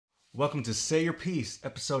Welcome to Say Your Piece,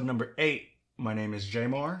 episode number 8. My name is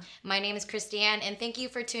Jamar. My name is Christiane, and thank you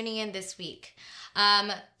for tuning in this week.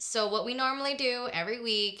 So what we normally do every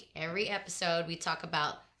week, every episode, we talk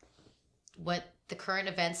about what the current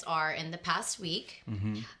events are in the past week.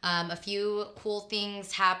 A few cool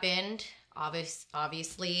things happened.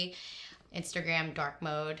 Obviously, Instagram dark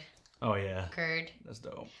mode Oh, yeah. occurred. That's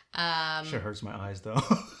dope. Shit hurts my eyes, though.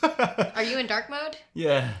 Are you in dark mode?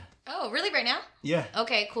 Yeah. Oh, really? Right now? Yeah.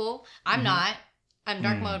 Okay, cool. I'm not. I'm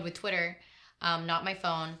dark mode with Twitter, not my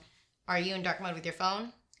phone. Are you in dark mode with your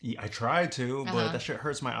phone? I tried to, but that shit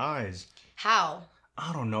hurts my eyes. How?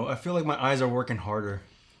 I don't know. I feel like my eyes are working harder.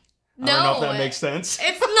 No. I don't know if that makes sense.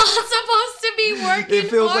 It's not supposed to be working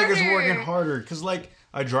It feels harder. like it's working harder. Because, like,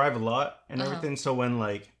 I drive a lot and everything. So when,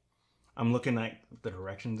 like, I'm looking at the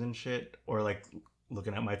directions and shit, or, like,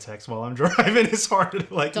 looking at my text while I'm driving, it's harder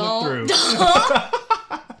to, like, look through.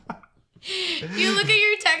 You look at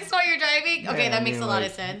your text while you're driving? Okay, Yeah, that I makes mean, a lot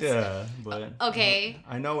like, of sense. Yeah, but... Okay.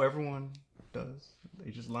 I know everyone does.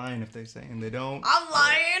 They just lying if they say and they don't. I'm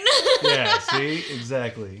lying. Yeah, see?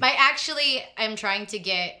 Exactly. I'm trying to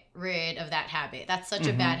get rid of that habit. That's such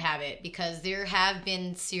a bad habit because there have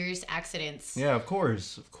been serious accidents. Yeah, of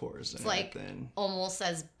course. It's like it's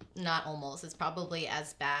probably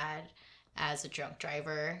as bad as a drunk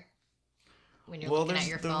driver when you're looking at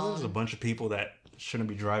your phone. There's a bunch of people that shouldn't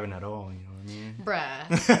be driving at all, you know what I mean? Bruh.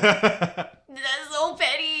 That's so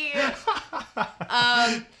petty.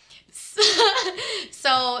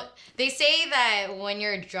 So they say that when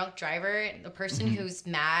you're a drunk driver, the person who's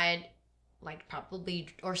mad, like probably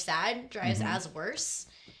or sad, drives as worse.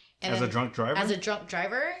 And as a drunk driver? As a drunk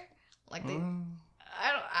driver, like they.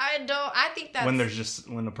 I think that's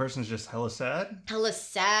when the person's just hella sad,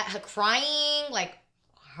 crying, like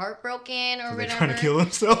heartbroken or whatever. They're trying to kill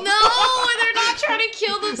themselves. No, they're not trying to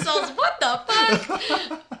kill themselves. What the fuck?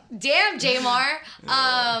 Damn, Jamar.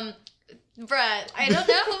 Bruh, I don't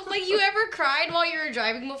know. Like, you ever cried while you were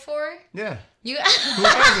driving before? Yeah. You.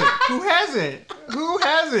 Who hasn't? Who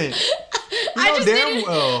hasn't? I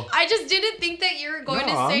just didn't think that you were going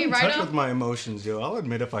to say I'm in right touch off. with my emotions, yo. I'll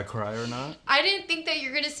admit if I cry or not. I didn't think that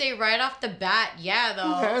you're going to say right off the bat, yeah, though.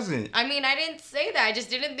 Who hasn't? I mean, I didn't say that. I just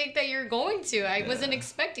didn't think that you were going to. I wasn't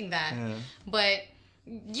expecting that. Yeah. But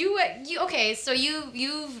you okay? So you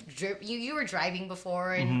were driving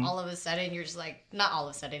before, and all of a sudden you're just like, not all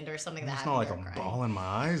of a sudden. There's something that happened. It's not like I'm bawling my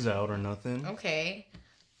eyes out or nothing. Okay.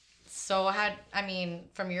 So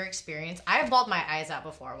from your experience, I've bawled my eyes out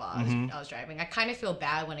before while I was driving. I kind of feel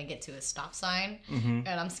bad when I get to a stop sign and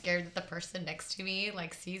I'm scared that the person next to me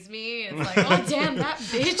like sees me and it's like, oh damn, that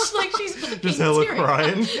bitch, like she's fucking just hella tearing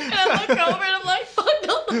crying. And I look over and I'm like, fuck,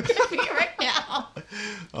 don't look at me right now.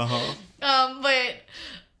 But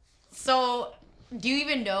so do you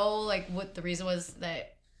even know like what the reason was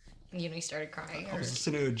that you started crying? I was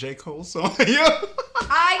listening to a J. Cole song. Yeah.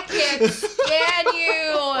 I can't stand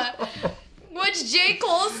you. Which J.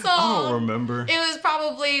 Cole song? I don't remember. It was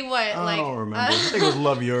probably what? I don't remember. I think it was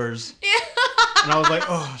Love Yours. Yeah. And I was like,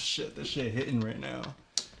 oh shit, this shit hitting right now.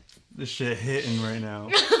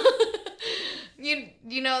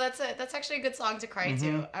 You know that's actually a good song to cry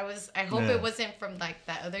to. I hope it wasn't from like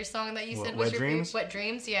that other song that you said was Wet your Dreams? favorite. Wet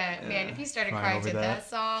Dreams, yeah. Man, if you started crying to that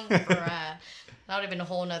song, that would have been a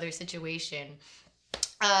whole nother situation.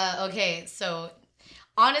 Okay, so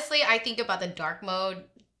honestly, I think about the dark mode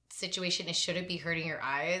situation. It shouldn't be hurting your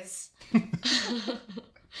eyes.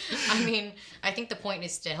 I mean, I think the point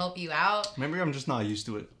is to help you out. Maybe I'm just not used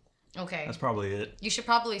to it. Okay. That's probably it. You should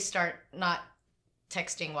probably start not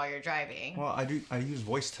texting while you're driving. Well, I use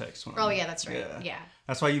voice text. Yeah, that's right. Yeah.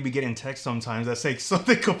 That's why you be getting texts sometimes that say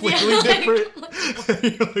something completely different.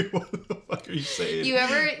 You're like, what the fuck are you saying?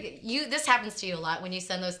 This happens to you a lot when you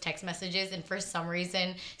send those text messages and for some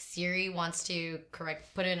reason Siri wants to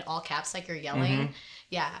put it in all caps like you're yelling.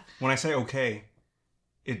 Yeah. When I say okay,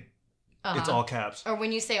 it's all caps. Or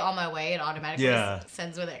when you say on my way, it automatically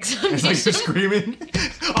sends with exclamation. It's like you're screaming,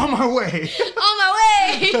 on my way. On my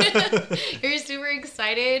way. You're super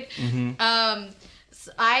excited.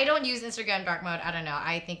 So I don't use Instagram dark mode. I don't know.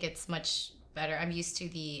 I think it's much better. I'm used to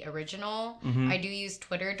the original. I do use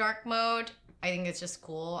Twitter dark mode. I think it's just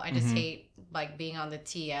cool. I just hate like being on the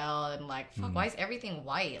TL and like, fuck, why is everything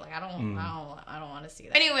white? Like I don't want to see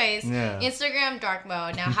that. Anyways, Instagram dark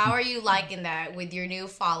mode. Now, how are you liking that with your new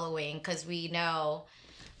following? Because we know,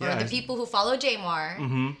 or the people who follow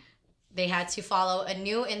Jamar, they had to follow a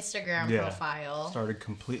new Instagram profile. Started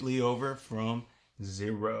completely over from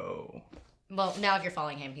 0. Well, now if you're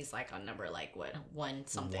following him, he's like on number like what, one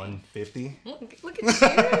something. 150. Look at you.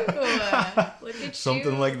 Look at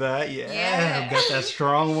Something you. like that. Yeah. I've got that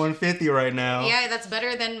strong 150 right now. Yeah, that's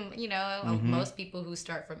better than, you know, most people who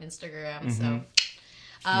start from Instagram.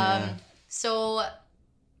 So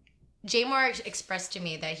Jamar expressed to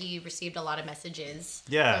me that he received a lot of messages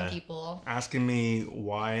from people asking me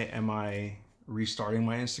why am I restarting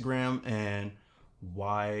my Instagram and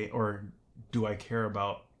why, or do I care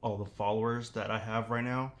about all the followers that I have right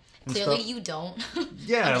now? And clearly stuff. You don't.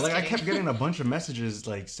 Yeah, like kidding. I kept getting a bunch of messages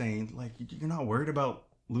like saying like, you're not worried about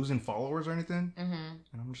losing followers or anything? And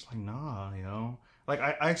I'm just like, nah, you know? Like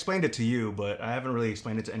I explained it to you, but I haven't really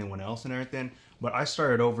explained it to anyone else and everything. But I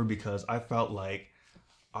started over because I felt like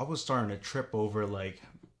I was starting to trip over like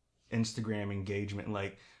Instagram engagement.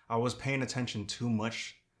 Like I was paying attention too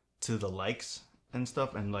much to the likes and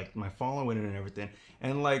stuff and like my following and everything.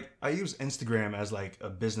 And like I use Instagram as like a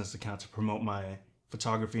business account to promote my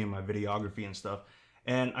photography and my videography and stuff.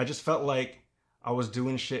 And I just felt like I was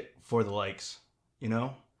doing shit for the likes, you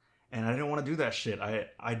know? And I didn't want to do that shit.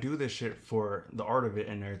 I do this shit for the art of it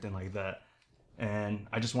and everything like that. And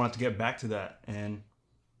I just wanted to get back to that. And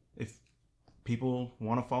if people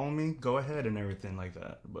want to follow me, go ahead and everything like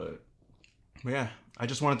that. But yeah, I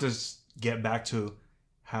just wanted to get back to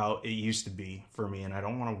how it used to be for me, and I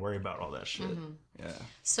don't want to worry about all that shit. Yeah.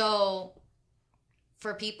 So,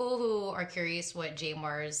 for people who are curious what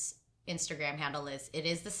Jamar's Instagram handle is, it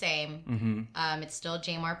is the same. It's still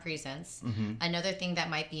Jamar Presents. Another thing that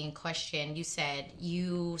might be in question, you said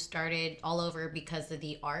you started all over because of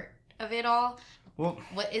the art of it all. Well,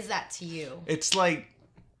 what is that to you? It's like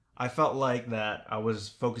I felt like that I was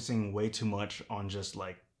focusing way too much on just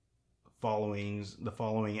like the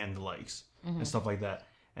following and the likes and stuff like that.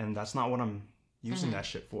 And that's not what I'm using that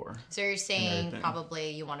shit for. So you're saying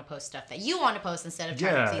probably you want to post stuff that you want to post instead of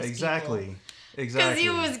trying to please people. Exactly. Because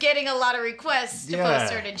you was getting a lot of requests to post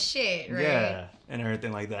certain shit, right? Yeah, and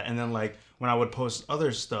everything like that. And then like when I would post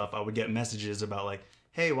other stuff, I would get messages about like,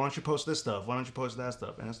 hey, why don't you post this stuff? Why don't you post that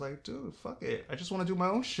stuff? And it's like, dude, fuck it. I just want to do my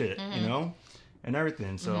own shit, you know? And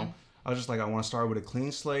everything. So I was just like, I want to start with a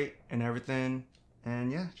clean slate and everything. And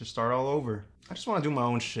yeah, just start all over. I just want to do my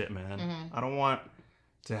own shit, man. I don't want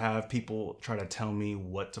to have people try to tell me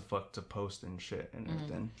what the fuck to post and shit and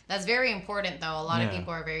everything. That's very important, though. A lot of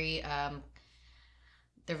people are very,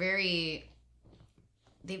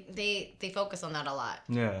 they focus on that a lot.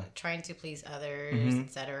 Yeah. Trying to please others,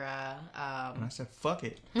 etc. And I said, fuck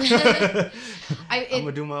it. I'm going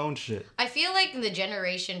to do my own shit. I feel like the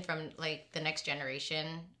generation from, like, the next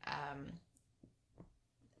generation,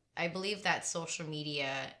 I believe that social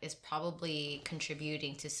media is probably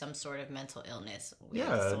contributing to some sort of mental illness.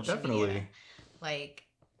 Yeah, definitely. Media. Like,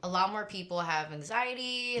 a lot more people have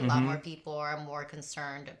anxiety. A lot more people are more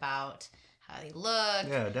concerned about how they look.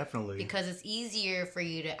 Yeah, definitely. Because it's easier for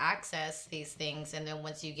you to access these things. And then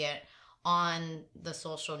once you get on the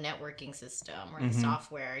social networking system or the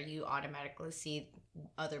software, you automatically see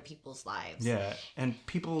other people's lives. Yeah, and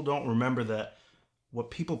people don't remember that what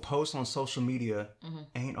people post on social media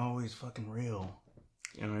ain't always fucking real.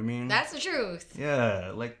 You know what I mean? That's the truth.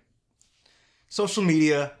 Yeah, like social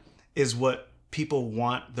media is what people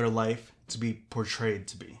want their life to be portrayed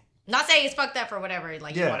to be. Not saying it's fucked up or whatever,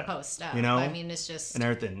 like you want to post stuff. You know? I mean, it's just... And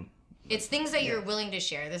everything. It's things that you're willing to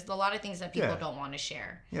share. There's a lot of things that people don't want to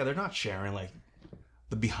share. Yeah, they're not sharing like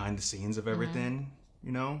the behind the scenes of everything,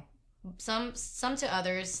 you know? Some to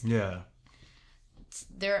others. Yeah.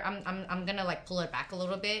 I'm gonna like pull it back a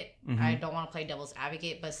little bit. I don't want to play devil's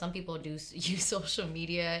advocate, but some people do use social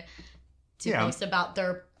media to post about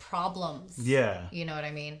their problems. Yeah. You know what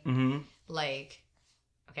I mean? Like,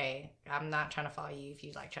 okay, I'm not trying to follow you if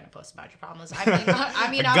you like trying to post about your problems. I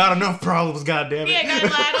mean, I got enough problems, goddammit. Yeah,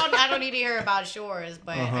 I don't need to hear about yours,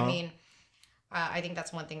 but I mean, I think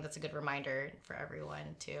that's one thing that's a good reminder for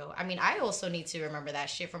everyone too. I mean, I also need to remember that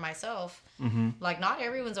shit for myself. Like, not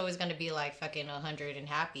everyone's always going to be like fucking 100 and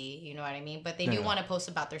happy, you know what I mean? But they do want to post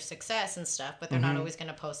about their success and stuff, but they're not always going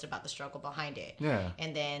to post about the struggle behind it. Yeah.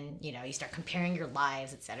 And then, you know, you start comparing your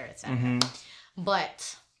lives, et cetera, et cetera.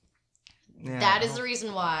 But that is the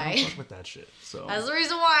reason why. I don't fuck with that shit. So that's the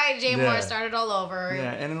reason why Jamar started all over.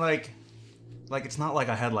 Yeah, and like it's not like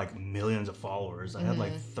I had like millions of followers. I had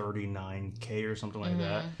like 39K or something like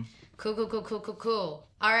that. Cool.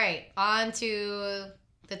 All right, on to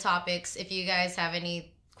the topics. If you guys have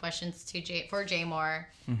any questions for Jamar,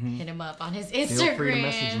 hit him up on his Instagram. Feel free to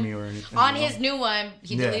message me or anything. On his new one,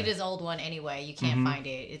 he deleted his old one anyway. You can't find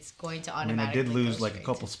it. It's going to automatically. I did lose like a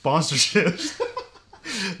couple sponsorships.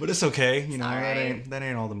 But it's okay, you know. That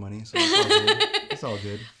ain't all the money, so it's all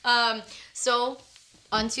good. So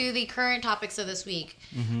onto the current topics of this week.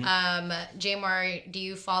 Jamar, do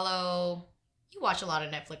you follow? You watch a lot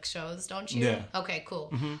of Netflix shows, don't you? Yeah. Okay,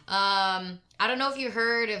 cool. I don't know if you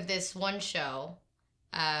heard of this one show,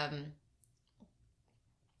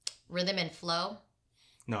 Rhythm and Flow.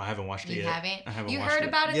 No, I haven't watched it yet. You haven't? I haven't You watched heard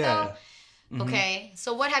about it yeah. though? Okay,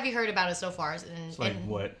 so what have you heard about it so far? It's like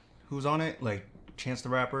what? Who's on it? Like Chance the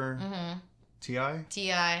Rapper,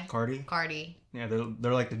 T.I., Cardi. Yeah,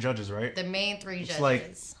 they're like the judges, right? The main three judges. It's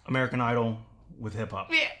like American Idol with hip hop.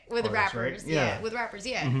 Yeah, with artists, rappers. Right? Yeah, with rappers.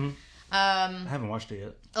 Yeah. I haven't watched it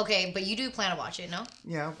yet. Okay, but you do plan to watch it, no?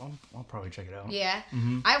 Yeah, I'll probably check it out. Yeah.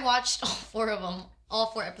 I watched all 4 of them. All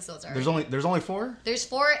 4 episodes already. There's only 4? There's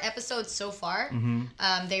 4 episodes so far.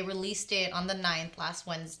 They released it on the 9th, last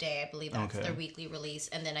Wednesday. I believe that's their weekly release.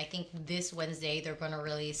 And then I think this Wednesday they're going to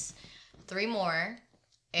release 3 more.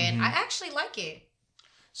 And I actually like it.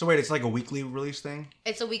 So wait, it's like a weekly release thing?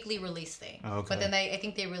 It's a weekly release thing. Oh, okay. But then I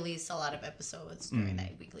think they release a lot of episodes during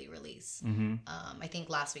that weekly release. I think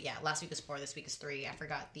last week was 4, this week is 3. I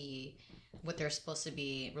forgot what they're supposed to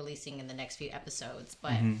be releasing in the next few episodes.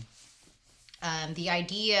 But the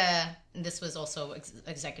idea, this was also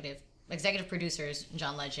executive producers,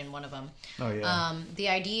 John Legend, one of them. Oh, yeah. The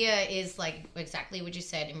idea is like exactly what you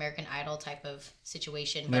said, American Idol type of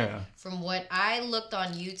situation. But from what I looked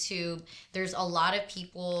on YouTube, there's a lot of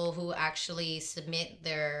people who actually submit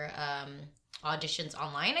their auditions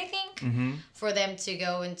online, I think, for them to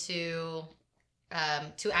go into,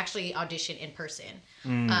 to actually audition in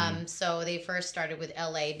person. So they first started with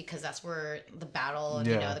LA because that's where the battle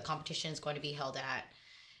and the competition is going to be held at.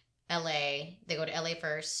 LA. They go to LA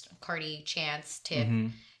first. Cardi, Chance, Tip,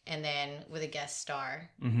 and then with a guest star.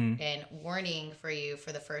 And warning for you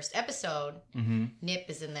for the first episode, Nip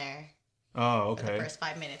is in there. Oh, okay. For the first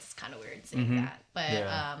 5 minutes. It's kind of weird saying that,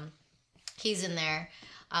 but he's in there.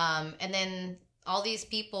 And then all these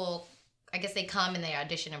people, I guess they come and they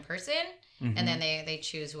audition in person, and then they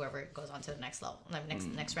choose whoever goes on to the next level,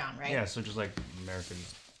 next round, right? Yeah. So just like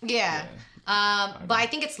Americans. Yeah. But I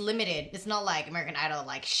think it's limited. It's not like American Idol,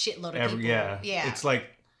 like shitload of people. Yeah. It's like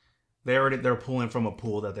they're pulling from a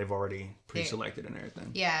pool that they've already pre-selected and everything.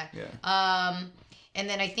 Yeah. Yeah. And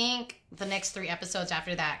then I think the next 3 episodes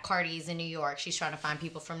after that, Cardi's in New York. She's trying to find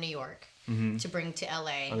people from New York to bring to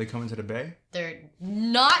LA. Are they coming to the Bay? They're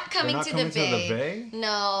not coming to the Bay. To the Bay?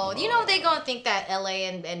 No. Oh. They're going to think that LA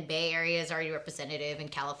and Bay Area is already representative in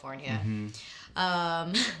California.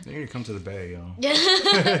 They need to come to the Bay, yo.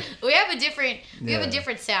 we have a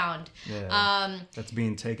different sound. Yeah. That's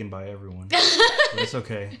being taken by everyone. But it's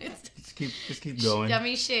okay. Just keep going. I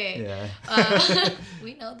mean, shit. Yeah.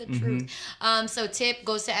 We know the truth. So Tip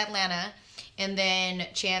goes to Atlanta, and then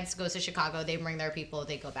Chance goes to Chicago. They bring their people.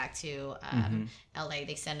 They go back to LA.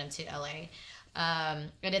 They send them to LA.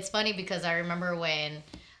 And it's funny because I remember when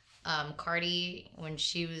Cardi, when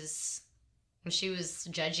she was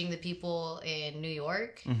judging the people in New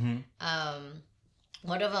York,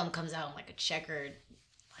 one of them comes out in like a checkered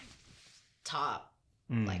top,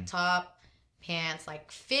 pants,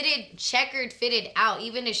 like fitted out.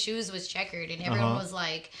 Even his shoes was checkered, and everyone was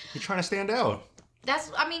like, "You're trying to stand out."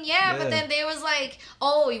 But then they was like,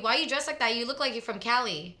 "Oh, why you dressed like that? You look like you're from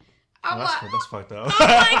Cali." That's fucked up. Oh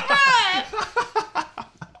my god.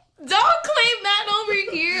 Don't claim that over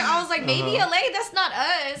here. I was like, maybe LA, that's not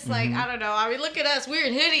us. Like, I don't know. I mean, look at us. We're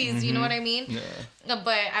in hoodies. You know what I mean? Yeah.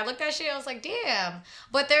 But I looked at shit. I was like, damn.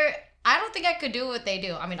 But I don't think I could do what they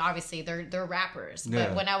do. I mean, obviously, they're rappers.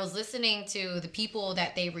 But when I was listening to the people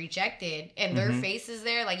that they rejected and their faces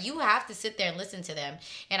there, like, you have to sit there and listen to them.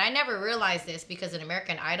 And I never realized this because in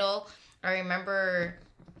American Idol, I remember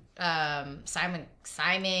Simon.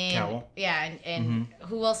 Cowell. Yeah. And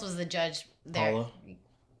who else was the judge there? Paula.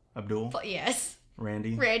 Abdul. Yes.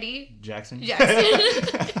 Randy. Jackson.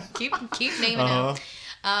 keep naming them.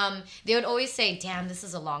 They would always say, damn, this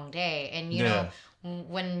is a long day. And you know,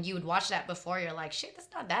 when you would watch that before, you're like, shit, that's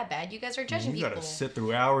not that bad. You guys are judging people. You gotta sit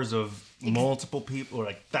through hours of multiple people, or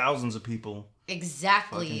like thousands of people.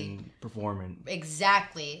 Exactly. Performing.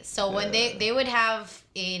 Exactly. So when they would have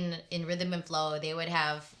in Rhythm and Flow, they would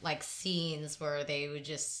have like scenes where it would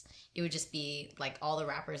just be like all the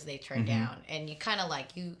rappers they turned down, and you kind of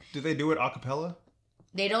like you. Do they do it a cappella?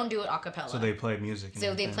 They don't do it a cappella. So they play music.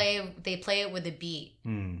 So they play it with a beat.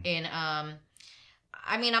 And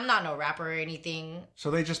I mean, I'm not no rapper or anything. So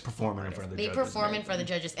they just perform it in front of the judges. They perform in front of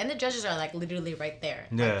the judges, and the judges are like literally right there.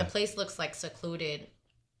 Yeah. Like, the place looks like secluded.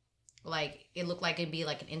 Like it looked like it'd be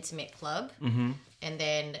like an intimate club, and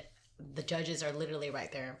then the judges are literally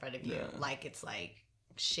right there in front of you. Yeah. Like it's like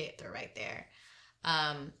shit, they're right there.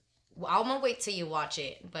 Well, I'm gonna wait till you watch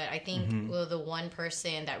it, but I think the one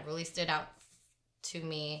person that really stood out to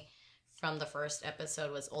me from the first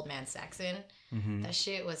episode was Old Man Saxon. That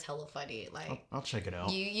shit was hella funny. Like, I'll check it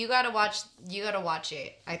out. You gotta watch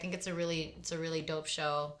it. I think it's a really dope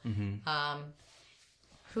show.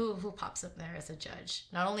 Who pops up there as a judge?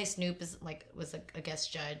 Not only Snoop was a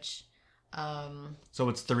guest judge. So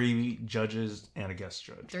it's 3 judges and a guest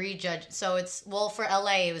judge. 3 judges. So it's, well, for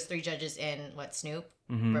LA it was 3 judges and Snoop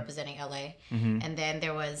representing LA, and then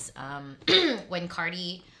there was when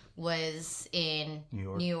Cardi was in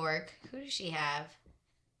New York. Who did she have?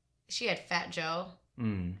 She had Fat Joe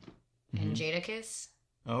and Jadakiss.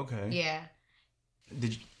 Okay. Yeah.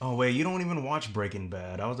 Did you, oh wait, you don't even watch Breaking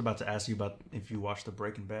Bad. I was about to ask you about if you watched the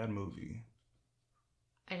Breaking Bad movie.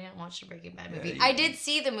 I didn't watch the Breaking Bad movie. I did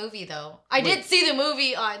see the movie though. I did see the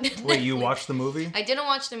movie on Netflix. Wait, you watched the movie? I didn't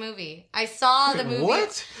watch the movie. I saw the movie.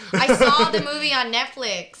 What? I saw the movie on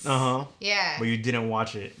Netflix. Yeah. But you didn't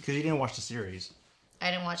watch it because you didn't watch the series. I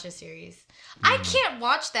didn't watch the series. I can't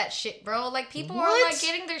watch that shit, bro. Like, people are like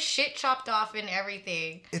getting their shit chopped off and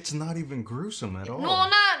everything. It's not even gruesome at all. No,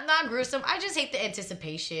 not gruesome. I just hate the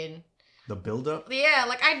anticipation. The build-up? Yeah,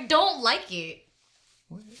 like, I don't like it.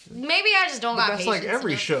 What? Maybe I just don't got patience. That's like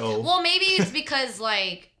every show. Well, maybe it's because,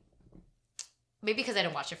 like, maybe because I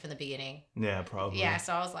didn't watch it from the beginning. Yeah, probably. Yeah,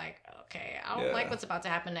 so I was like, okay, I don't like what's about to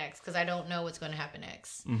happen next because I don't know what's going to happen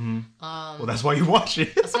next. Well, that's why you watch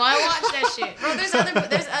it. That's why I watch that shit. Bro,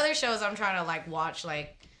 there's other shows I'm trying to like watch,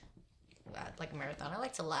 like Marathon. I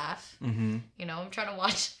like to laugh. You know, I'm trying to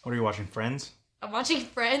watch. What are you watching? Friends? I'm watching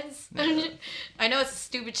Friends. Yeah. I know it's a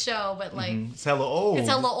stupid show, but like it's hella old. It's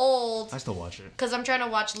hella old. I still watch it because I'm trying to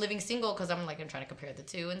watch Living Single because I'm trying to compare the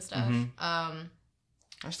two and stuff.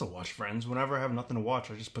 I still watch Friends whenever I have nothing to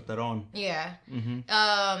watch. I just put that on. Yeah.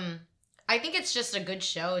 I think it's just a good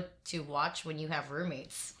show to watch when you have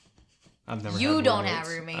roommates. I've never. You don't have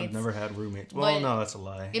roommates. I've never had roommates. Well, no, that's a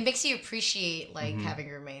lie. It makes you appreciate having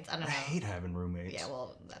roommates. I don't know. I hate having roommates. Yeah,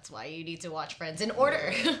 well, that's why you need to watch Friends in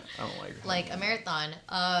order. I don't like. Like a marathon.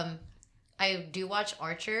 I do watch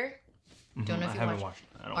Archer. Don't know if you watched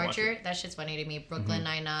Archer. That shit's funny to me. Brooklyn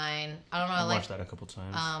Nine-Nine. I don't know. I watched that a couple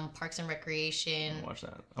times. Parks and Recreation. I watched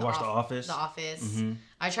that. I watched The Office. The Office.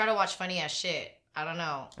 I try to watch funny ass shit. I don't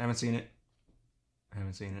know. I haven't seen it.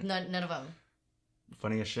 None of them.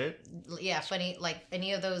 Funny as shit? Yeah, funny. Like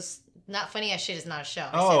any of those. Not funny as shit is not a show.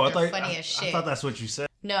 I thought funny as shit. I thought that's what you said.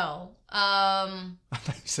 No. I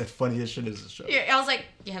thought you said funny as shit is a show. Yeah, I was like,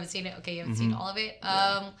 you haven't seen it? Okay, you haven't seen all of it.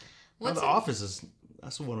 The Office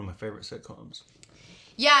that's one of my favorite sitcoms.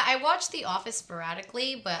 Yeah, I watch The Office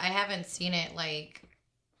sporadically, but I haven't seen it like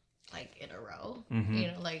in a row. You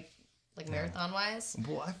know, like marathon wise.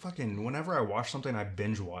 Well, whenever I watch something, I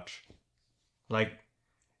binge watch. Like,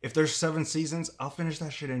 if there's 7 seasons, I'll finish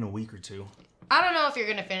that shit in a week or 2. I don't know if you're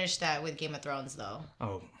gonna finish that with Game of Thrones though.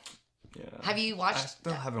 Oh, yeah. Have you watched? I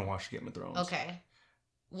still haven't watched Game of Thrones. Okay.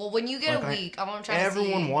 Well, when you get a week, I want to try to see.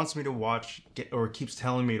 Everyone wants me to watch, or keeps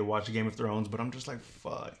telling me to watch Game of Thrones, but I'm just like,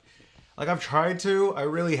 fuck. Like, I've tried to, I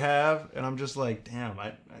really have, and I'm just like, damn,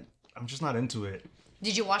 I'm just not into it.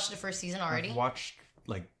 Did you watch the first season already? I've watched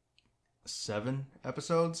like 7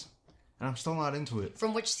 episodes, and I'm still not into it.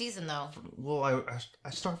 From which season though? Well, I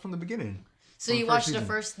start from the beginning. So you watched the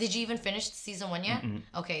first. Did you even finish season 1 yet?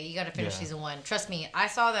 Okay, you got to finish season 1. Trust me, I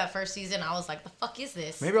saw that first season. I was like, the fuck is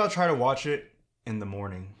this? Maybe I'll try to watch it in the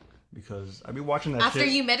morning because I'd be watching that after shit.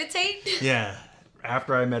 you meditate. Yeah,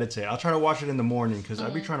 after I meditate, I'll try to watch it in the morning because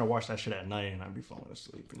I'd be trying to watch that shit at night and I'd be falling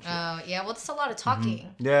asleep and shit. Yeah, well, it's a lot of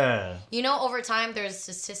talking. Yeah. You know, over time, there's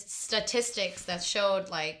statistics that showed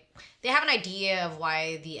like they have an idea of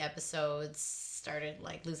why the episodes started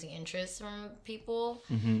like losing interest from people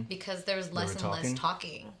because there was less and less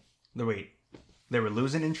talking. Wait, they were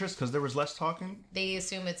losing interest because there was less talking? They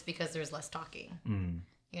assume it's because there's less talking.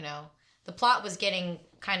 You know, the plot was getting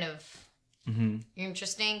kind of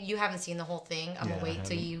interesting. You haven't seen the whole thing. I'm gonna wait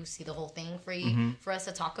till you see the whole thing for us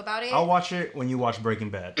to talk about it. I'll watch it when you watch Breaking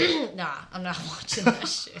Bad. Nah, I'm not watching that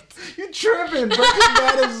shit. You're tripping. Breaking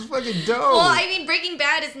Bad is fucking dope. Well, I mean, Breaking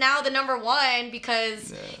Bad is now the #1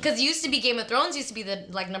 because used to be Game of Thrones used to be the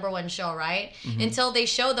like #1 show, right? Until they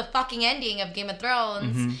show the fucking ending of Game of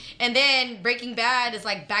Thrones, and then Breaking Bad is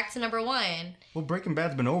like back to #1. Well, Breaking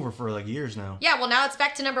Bad's been over for like years now. Yeah, well now it's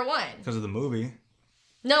back to #1 because of the movie.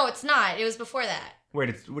 No, it's not. It was before that.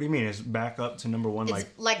 Wait, what do you mean? It's back up to #1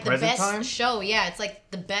 like the best time? Show. Yeah, it's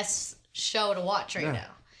like the best show to watch right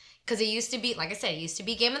now. Because it used to be, like I said, it used to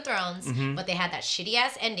be Game of Thrones, but they had that shitty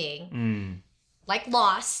ass ending, like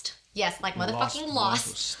Lost. Yes, like motherfucking Lost. Lost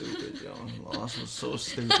was stupid, yo. Lost was so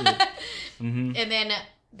stupid. And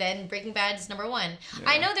then Breaking Bad is #1. Yeah.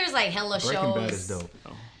 I know there's like hella shows. Breaking Bad is dope.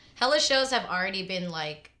 Hella shows have already been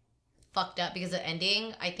like fucked up because of the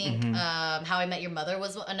ending. I think How I Met Your Mother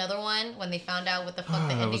was another one when they found out what the fuck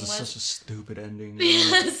the ending was. Such a stupid ending. See?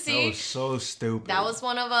 That was so stupid. That was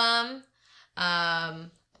one of them.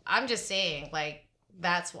 I'm just saying, like,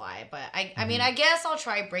 that's why. But I mean, I guess I'll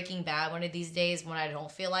try Breaking Bad one of these days when I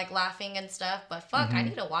don't feel like laughing and stuff. But fuck, I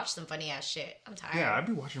need to watch some funny ass shit. I'm tired. Yeah, I'd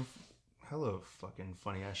be watching hella fucking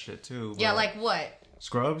funny ass shit too. Yeah, like what?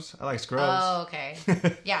 Scrubs. I like Scrubs. Oh, okay.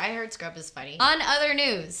 Yeah, I heard Scrubs is funny. On other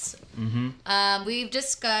news, we've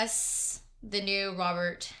discussed the new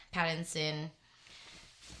Robert Pattinson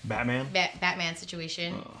Batman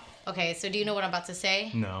situation. Okay, so do you know what I'm about to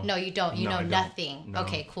say? No. No, you don't. You know nothing. No.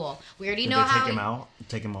 Okay, cool. We already Did know they how. take him out?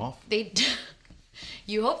 Take him off? They.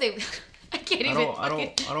 You hope they. I can't even. I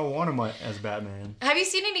don't want him as Batman. Have you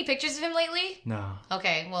seen any pictures of him lately? No.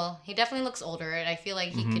 Okay, well, he definitely looks older, and I feel like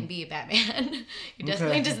he can be a Batman. He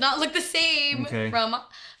definitely does not look the same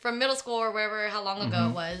from middle school or wherever, how long ago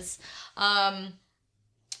it was.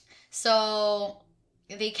 So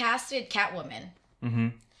they casted Catwoman.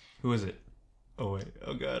 Who is it? Oh wait.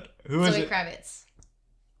 Oh god. Who is it? Zoe Kravitz.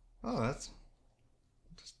 Oh, that's.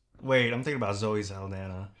 Wait, I'm thinking about Zoe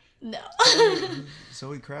Saldana. No.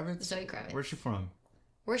 Zoe Kravitz? Zoe Kravitz. Where's she from?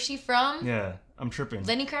 Where's she from? Yeah, I'm tripping.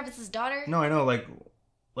 Lenny Kravitz's daughter? No, I know. Like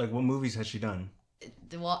what movies has she done?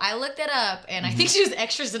 Well, I looked it up, and I think she was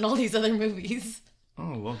extras in all these other movies.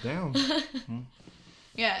 Oh, well, damn.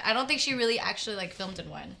 Yeah, I don't think she really actually, like, filmed in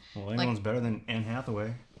one. Well, anyone's better than Anne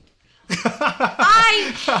Hathaway.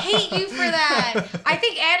 I hate you for that. I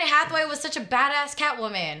think Anne Hathaway was such a badass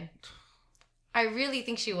Catwoman. I really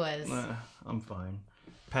think she was. I'm fine.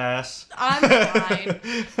 Pass. I'm fine.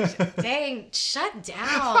 Dang, shut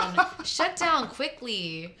down. Shut down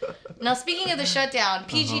quickly. Now, speaking of the shutdown,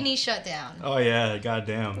 PG&E shutdown. Oh, yeah,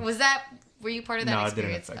 goddamn. Were you part of that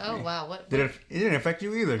experience? It didn't affect me. Wow. What? It didn't affect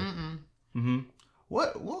you either?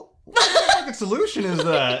 What fucking solution is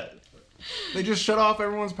that? They just shut off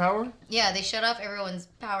everyone's power? Yeah, they shut off everyone's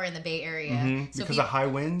power in the Bay Area. So because of high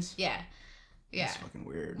winds? Yeah. That's fucking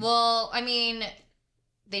weird. Well, I mean,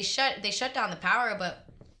 they shut down the power, but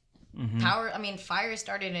fire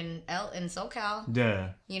started in SoCal. Yeah.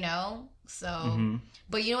 You know? So,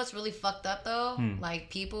 but you know what's really fucked up though?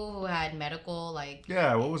 Like people who had medical, like.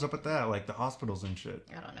 Yeah, what was up with that? Like the hospitals and shit.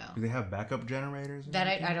 I don't know. Do they have backup generators?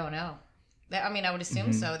 I don't know. I would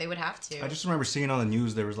assume so. They would have to. I just remember seeing on the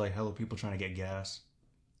news there was like hella people trying to get gas.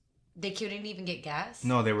 They couldn't even get gas?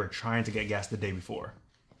 No, they were trying to get gas the day before.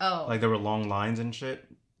 Oh. Like there were long lines and shit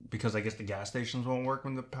because I guess the gas stations won't work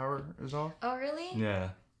when the power is off. Oh, really? Yeah.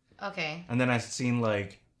 Okay. And then I seen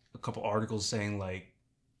like a couple articles saying like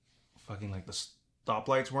fucking like the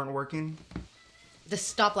stoplights weren't working. The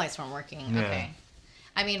stoplights weren't working. Yeah. Okay.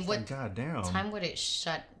 I mean, what goddamn time would it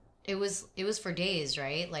shut? It was for days,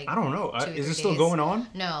 right? Like I don't know. Is it still going on?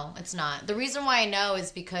 No, it's not. The reason why I know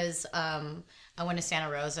is because I went to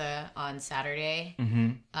Santa Rosa on Saturday.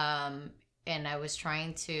 And I was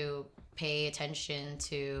trying to pay attention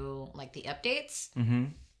to like the updates.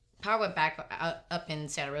 Power went back up in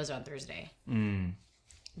Santa Rosa on Thursday.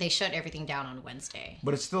 They shut everything down on Wednesday.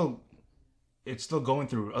 But it's still going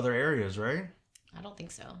through other areas, right? I don't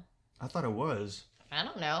think so. I thought it was. I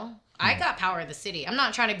don't know. I got power in the city. I'm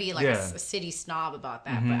not trying to be like a city snob about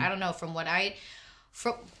that, but I don't know.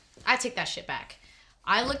 I take that shit back.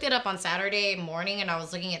 I looked it up on Saturday morning and I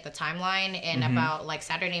was looking at the timeline and about like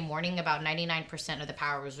Saturday morning, about 99% of the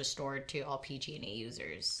power was restored to all PG&E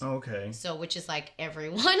users. Okay. So, which is like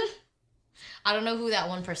everyone. I don't know who that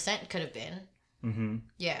 1% could have been.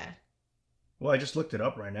 Yeah. Well, I just looked it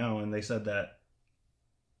up right now and they said that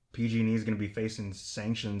PG&E is going to be facing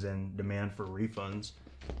sanctions and demand for refunds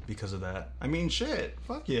because of that. I mean, shit.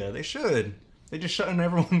 Fuck yeah, they should. They just shutting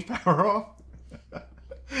everyone's power off.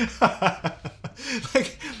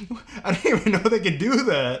 Like, I didn't even know they could do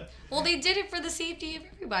that. Well, they did it for the safety of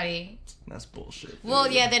everybody. That's bullshit. Dude. Well,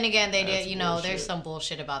 yeah, then again, they did, there's some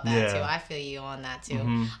bullshit about that too. I feel you on that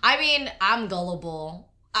too. I mean, I'm gullible.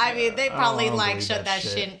 I mean, they probably shut that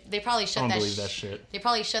shit. They probably shut that shit. They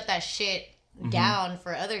probably shut that shit down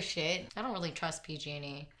for other shit. I don't really trust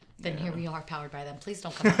PG&E. Then here we are powered by them. Please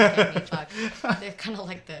don't come out and get me, fuck. They're kind of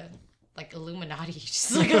like the Illuminati,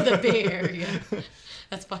 just like of the Bay Area.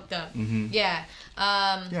 That's fucked up. Yeah.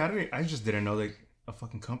 I just didn't know that a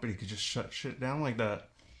fucking company could just shut shit down like that.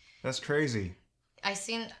 That's crazy. I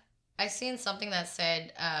seen something that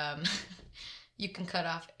said you can cut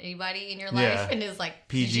off anybody in your life, and it's like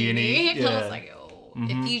PG&E. And I was like, oh,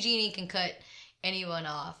 if PG&E can cut anyone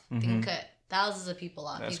off, they can cut thousands of people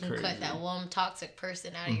off. That's you can crazy. cut that one toxic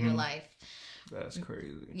person out of your life. That's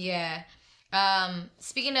crazy. Yeah.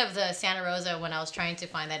 Speaking of the Santa Rosa, when I was trying to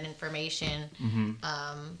find that information,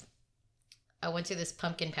 I went to this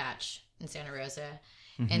pumpkin patch in Santa Rosa,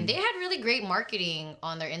 and they had really great marketing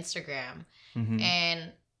on their Instagram.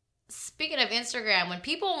 And speaking of Instagram, when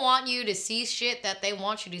people want you to see shit that they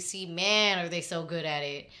want you to see, man, are they so good at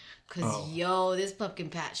it. Because, yo, this pumpkin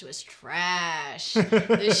patch was trash.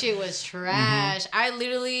 This shit was trash. I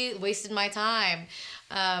literally wasted my time.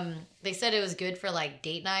 They said it was good for, like,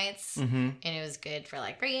 date nights. And it was good for,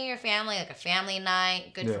 like, bringing your family, like a family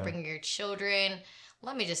night. Good for bringing your children.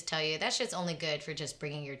 Let me just tell you, that shit's only good for just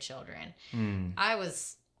bringing your children. I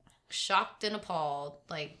was shocked and appalled.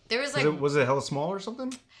 Like, there was, like... Was it hella small or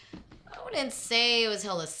something? I wouldn't say it was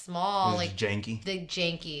hella small. It was like janky.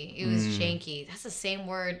 It was janky. That's the same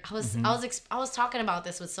word. I was talking about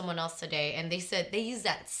this with someone else today, and they said they used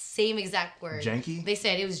that same exact word. Janky? They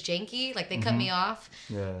said it was janky. Like they cut me off.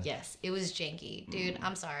 Yeah. Yes, it was janky, dude.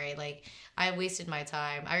 I'm sorry. Like I wasted my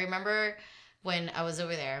time. I remember when I was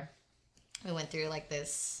over there, we went through like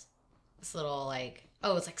this little like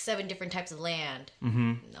it's like 7 different types of land.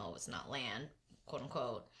 No, it's not land, quote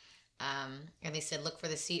unquote. And they said, look for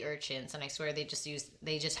the sea urchins. And I swear they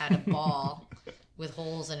just had a ball with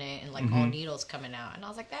holes in it and like all needles coming out. And I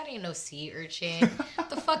was like, that ain't no sea urchin. What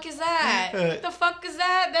the fuck is that?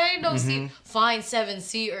 That ain't no sea. Find 7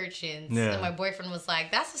 sea urchins. Yeah. And my boyfriend was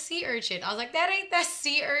like, that's a sea urchin. I was like, that ain't that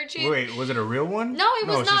sea urchin. Wait, was it a real one? No, it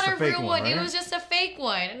was not a real one. Right? It was just a fake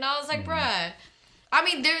one. And I was like, bruh. I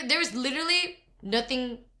mean, there's literally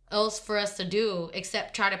nothing else for us to do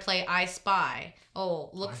except try to play I Spy.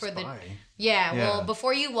 Look for the... Yeah, well,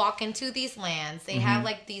 before you walk into these lands, they have,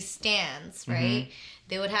 like, these stands, right?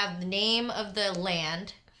 They would have the name of the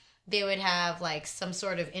land. They would have, like, some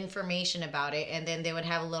sort of information about it. And then they would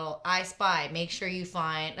have a little I Spy. Make sure you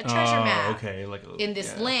find a treasure map in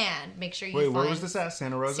this land. Make sure you find... Wait, where was this at?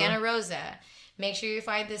 Santa Rosa? Santa Rosa. Make sure you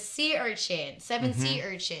find the sea urchin. 7 sea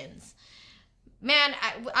urchins. Man,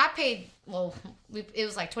 I paid... Well, it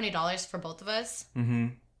was, like, $20 for both of us.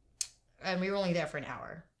 And we were only there for an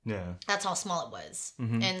hour. Yeah. That's how small it was.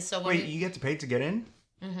 And so when you get to pay to get in?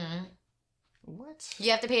 What?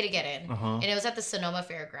 You have to pay to get in. And it was at the Sonoma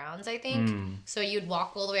Fairgrounds, I think. So you'd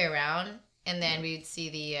walk all the way around, and then we'd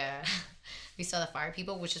see we saw the fire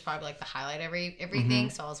people, which is probably like the highlight of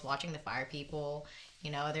everything. So I was watching the fire people.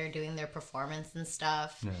 You know, they're doing their performance and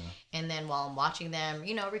stuff. Yeah. And then while I'm watching them,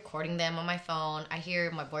 you know, recording them on my phone, I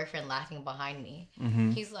hear my boyfriend laughing behind me.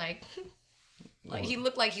 He's like... Like, he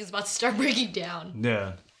looked like he was about to start breaking down.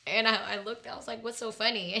 Yeah. And I looked, I was like, what's so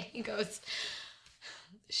funny? And he goes,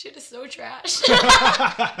 this shit is so trash. He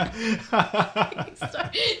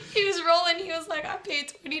was rolling. He was like, I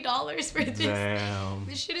paid $20 for this. Damn.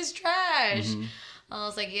 This shit is trash. I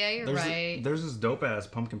was like, yeah, you're right. There's this dope-ass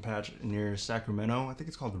pumpkin patch near Sacramento. I think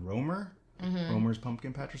it's called Romer. Romer's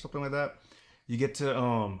Pumpkin Patch or something like that. You get to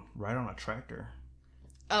ride on a tractor.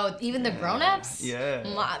 Oh, even the grown-ups? Yeah.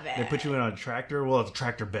 My bad. They put you in a tractor. Well, it's a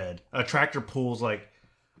tractor bed. A tractor pulls, like,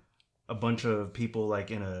 a bunch of people,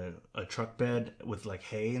 like, in a truck bed with, like,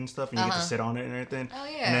 hay and stuff. And you get to sit on it and everything. Oh,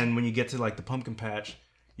 yeah. And then when you get to, like, the pumpkin patch,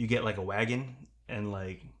 you get, like, a wagon and,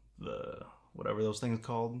 like, the... Whatever those things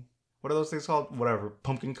called. What are those things called? Whatever.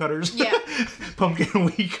 Pumpkin cutters? Yeah. Pumpkin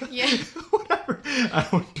weed cutters. Yeah. Whatever. I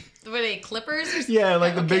don't... Were they clippers or something? Yeah,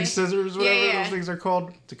 like the big scissors, whatever those things are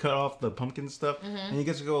called, to cut off the pumpkin stuff. And you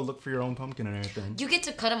get to go look for your own pumpkin and everything. You get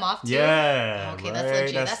to cut them off too? Yeah. Okay, right?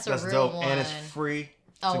 That's legit. That's a real dope. one. And it's free.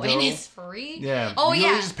 Oh, and it's free? Yeah. Oh, you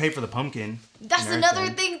yeah. You just pay for the pumpkin. That's another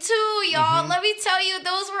thing too, y'all. Let me tell you,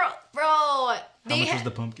 those were... Bro... How much was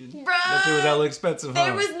the pumpkin? Bro... That shit was hella expensive, huh?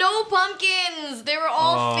 There was no pumpkins. They were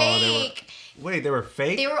all fake. Wait, they were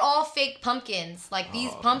fake? They were all fake pumpkins. Like,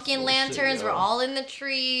 these pumpkin lanterns were all in the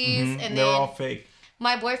trees. And they were all fake.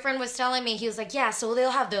 My boyfriend was telling me, he was like, yeah, so they'll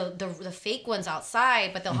have the fake ones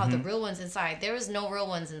outside, but they'll have the real ones inside. There was no real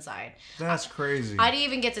ones inside. That's crazy. I didn't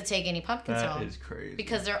even get to take any pumpkins home. That is crazy.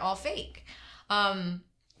 Because they're all fake.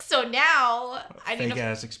 So now I need to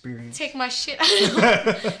fake-ass experience. Take my shit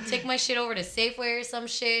take my shit over to Safeway or some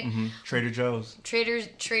shit. Trader Joe's. Trader's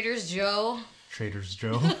Joe. Trader's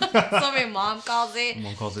Joe. That's what my mom calls it.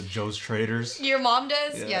 Mom calls it Joe's Traders. Your mom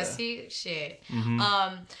does? Yeah, see? Shit.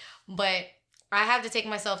 But I have to take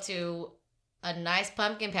myself to a nice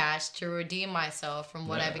pumpkin patch to redeem myself from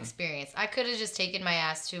what I've experienced. I could have just taken my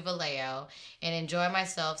ass to Vallejo and enjoy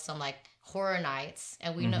myself some, like, horror nights.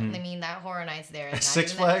 And we know, I mean, that horror nights there is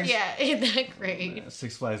Six Flags? Isn't that great? Yeah,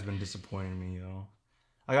 Six Flags has been disappointing me, yo.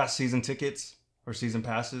 I got season tickets or season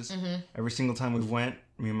passes. Every single time we went,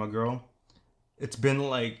 me and my girl, it's been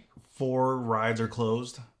like 4 rides are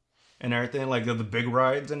closed and everything. Like the big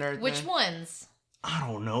rides and everything. Which ones? I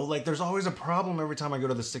don't know. Like there's always a problem every time I go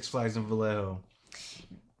to the Six Flags in Vallejo.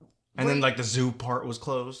 And then like the zoo part was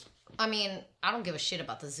closed. I mean, I don't give a shit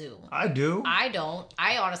about the zoo. I do. I don't.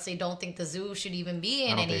 I honestly don't think the zoo should even be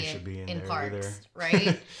in in parks, either.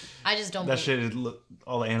 Right? I just don't. That shit.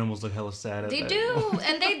 All the animals look hella sad. They do,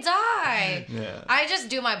 and they die. Yeah. I just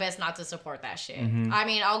do my best not to support that shit. I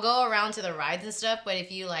mean, I'll go around to the rides and stuff, but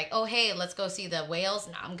if you like, oh hey, let's go see the whales.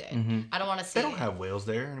 Nah, I'm good. I don't want to see. They don't have whales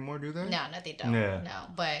there anymore, do they? No, they don't. Yeah. No,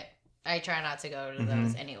 but I try not to go to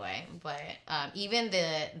those anyway. But even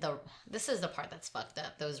this is the part that's fucked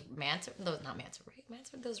up. Those rays.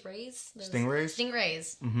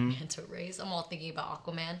 Stingrays. Manta rays. I'm all thinking about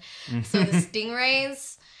Aquaman. So the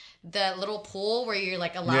stingrays, the little pool where you're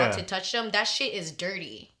like allowed to touch them, that shit is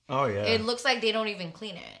dirty. Oh yeah. It looks like they don't even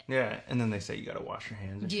clean it. Yeah, and then they say you gotta wash your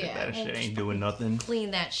hands and shit. That shit ain't doing nothing. Clean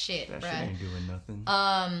that shit, That bruh. shit ain't doing nothing.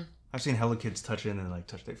 I've seen hella kids touch it and then like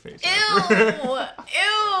touch their face. Ew!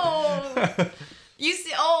 Ew! You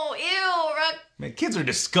see? Oh, ew! Man, kids are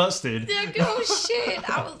disgusted. Oh shit!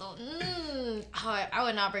 I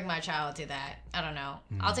would not bring my child to that. I don't know.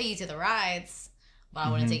 I'll take you to the rides, but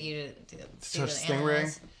I wouldn't take you to see the stingray.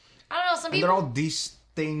 animals. I don't know. Some people they're all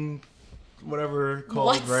de-stinged, whatever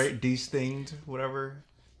called, right? De-stinged, whatever.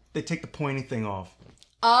 They take the pointy thing off.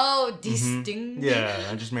 Oh, de-stinged. Yeah,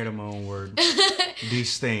 I just made up my own word.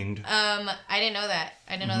 De-stinged. I didn't know that.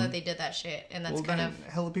 I didn't know that they did that shit, and that's kind of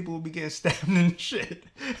hella people will be getting stabbed and shit.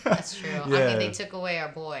 That's true. Yeah. I mean, they took away our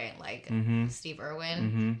boy, like Steve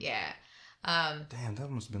Irwin. Yeah. Damn,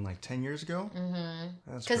 that must have been like 10 years ago.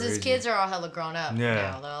 Because his kids are all hella grown up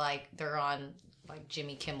now. They're on like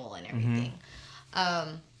Jimmy Kimmel and everything.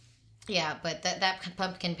 Yeah, but that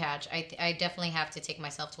pumpkin patch, I definitely have to take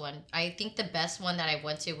myself to one. I think the best one that I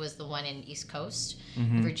went to was the one in East Coast,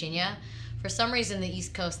 Virginia. For some reason, the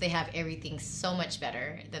East Coast, they have everything so much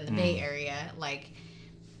better than the Bay Area. Like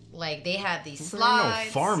they had these slides.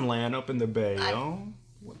 No farmland up in the Bay, yo.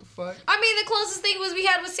 What the fuck? I mean, the closest thing we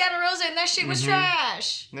had was Santa Rosa, and that shit was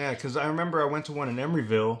trash. Yeah, because I remember I went to one in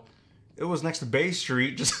Emeryville. It was next to Bay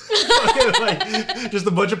Street, just just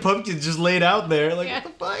a bunch of pumpkins just laid out there. Like, what the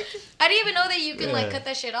fuck? I didn't even know that you could cut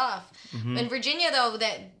that shit off. In Virginia, though,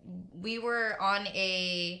 that we were on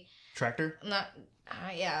a tractor.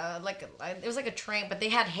 It was like a train, but they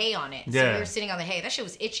had hay on it. So we were sitting on the hay. That shit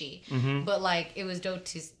was itchy, but like it was dope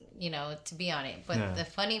to to be on it. But the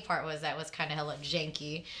funny part was that was kind of hella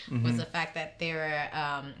janky. Was the fact that they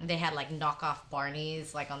had like knockoff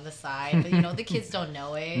Barneys like on the side, but the kids don't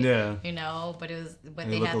know it. Yeah. But they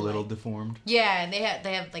look had a little deformed. Yeah, and they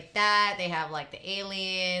have like that. They have like the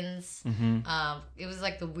aliens. It was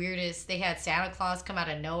like the weirdest. They had Santa Claus come out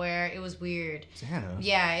of nowhere. It was weird. Santa.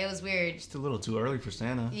 Yeah, it was weird. Just a little too early for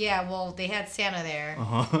Santa. Yeah, well, they had Santa there.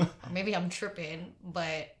 Maybe I'm tripping,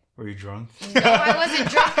 but. Were you drunk? No, I wasn't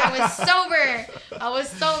drunk. I was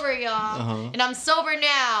sober, y'all. And I'm sober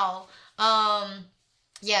now.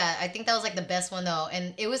 Yeah, I think that was like the best one though.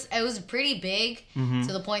 And it was pretty big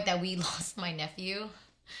to the point that we lost my nephew.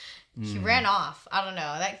 He ran off. I don't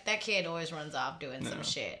know. That kid always runs off doing some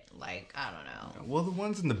shit. Like, I don't know. Well, the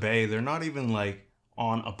ones in the Bay, they're not even like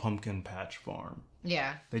on a pumpkin patch farm.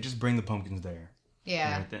 Yeah. They just bring the pumpkins there.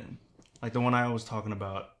 Yeah. And everything. Like the one I was talking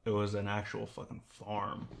about, it was an actual fucking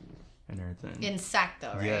farm and everything. In Sac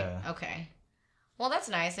though, right? Yeah. Okay. Well, that's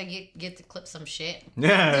nice. I get to clip some shit.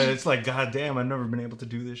 Yeah, it's like, goddamn, I've never been able to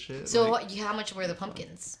do this shit. So how much were the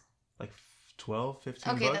pumpkins? Like 12,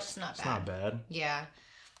 15 bucks. Okay, that's not bad. It's not bad. Yeah.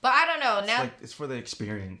 But I don't know. Now it's for the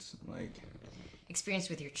experience. Like experience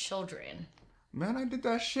with your children. Man, I did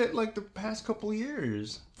that shit like the past couple of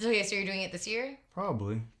years. Okay, so you're doing it this year?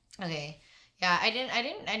 Probably. Okay. Yeah,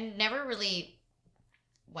 I never really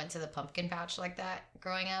went to the pumpkin patch like that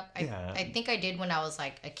growing up. I think I did when I was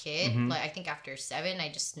like a kid. Like I think after 7,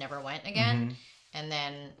 I just never went again. And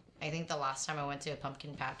then I think the last time I went to a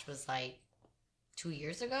pumpkin patch was like 2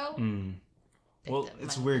 years ago. Well,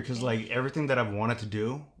 it's weird because like everything that I've wanted to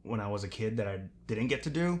do when I was a kid that I didn't get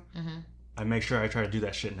to do, I make sure I try to do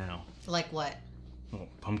that shit now. Like what? Well,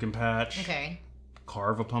 pumpkin patch. Okay.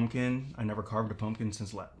 Carve a pumpkin. I never carved a pumpkin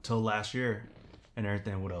till last year, and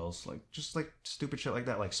everything. What else? Like just like stupid shit like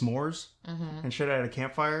that, like s'mores and shit at a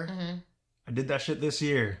campfire. I did that shit this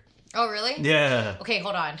year. Oh really? Yeah. Okay,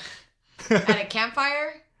 hold on. At a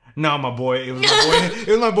campfire? No, my boy. It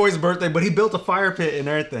was my boy's birthday, but he built a fire pit and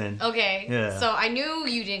everything. Okay. Yeah. So I knew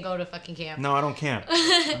you didn't go to fucking camp. No, I don't camp.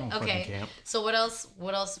 I don't fucking camp. So what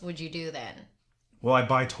else would you do then? Well, I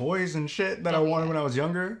buy toys and shit that I wanted when I was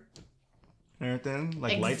younger. And everything.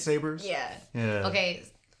 Like lightsabers. Yeah. Yeah. Okay.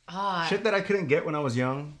 Shit that I couldn't get when I was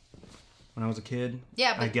young. When I was a kid.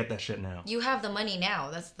 Yeah, but I get that shit now. You have the money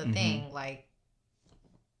now. That's the thing. Like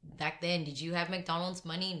back then, did you have McDonald's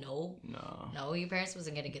money? No. No, your parents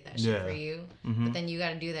wasn't going to get that shit for you. But then you got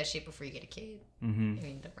to do that shit before you get a kid. I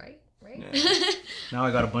mean, right? Yeah. Now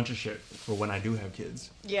I got a bunch of shit for when I do have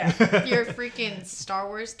kids. Yeah. Your freaking Star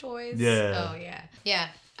Wars toys. Yeah. Oh, yeah. Yeah.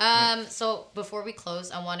 So before we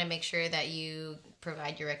close, I want to make sure that you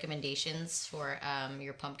provide your recommendations for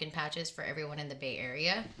your pumpkin patches for everyone in the Bay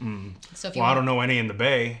Area. So if you I don't know any in the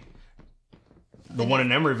Bay. The one in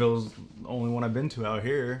Emeryville is the only one I've been to out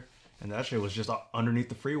here, and that shit was just underneath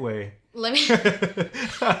the freeway. Let me.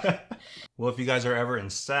 Well, if you guys are ever in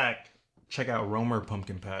Sac, check out Romer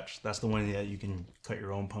Pumpkin Patch. That's the one that you can cut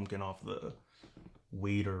your own pumpkin off the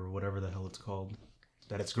weed or whatever the hell it's called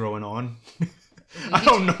that it's growing on. I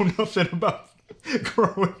don't know nothing about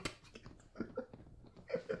growing.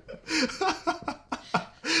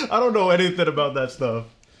 I don't know anything about that stuff.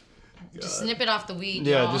 Just snip it off the weed.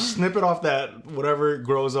 Yeah, y'all. just snip it off that whatever it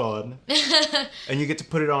grows on, and you get to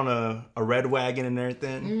put it on a red wagon and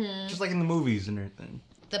everything, just like in the movies and everything.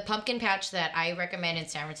 The pumpkin patch that I recommend in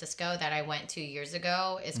San Francisco that I went to years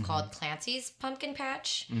ago is called Clancy's Pumpkin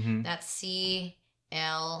Patch. That's CLANCY''S.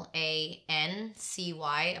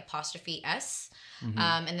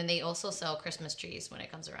 And then they also sell Christmas trees when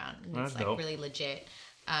it comes around. And it's like dope. Really legit.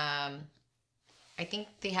 I think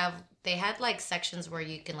they had like sections where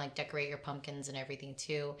you can like decorate your pumpkins and everything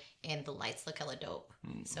too, and the lights look hella dope.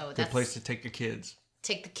 So that's good place to take your kids.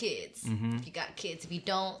 Take the kids. If you got kids. If you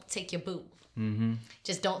don't, take your boo.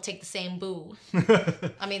 Just don't take the same boo.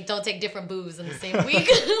 I mean, don't take different boos in the same week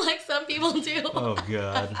like some people do. Oh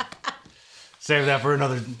God. Save that for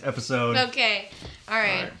another episode. Okay. All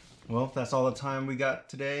right. Well, that's all the time we got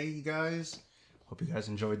today, you guys. Hope you guys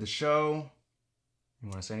enjoyed the show. You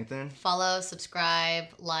want to say anything? Follow, subscribe,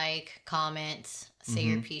 like, comment, say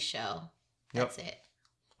your peace show. That's it.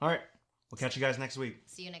 All right. We'll catch you guys next week.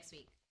 See you next week.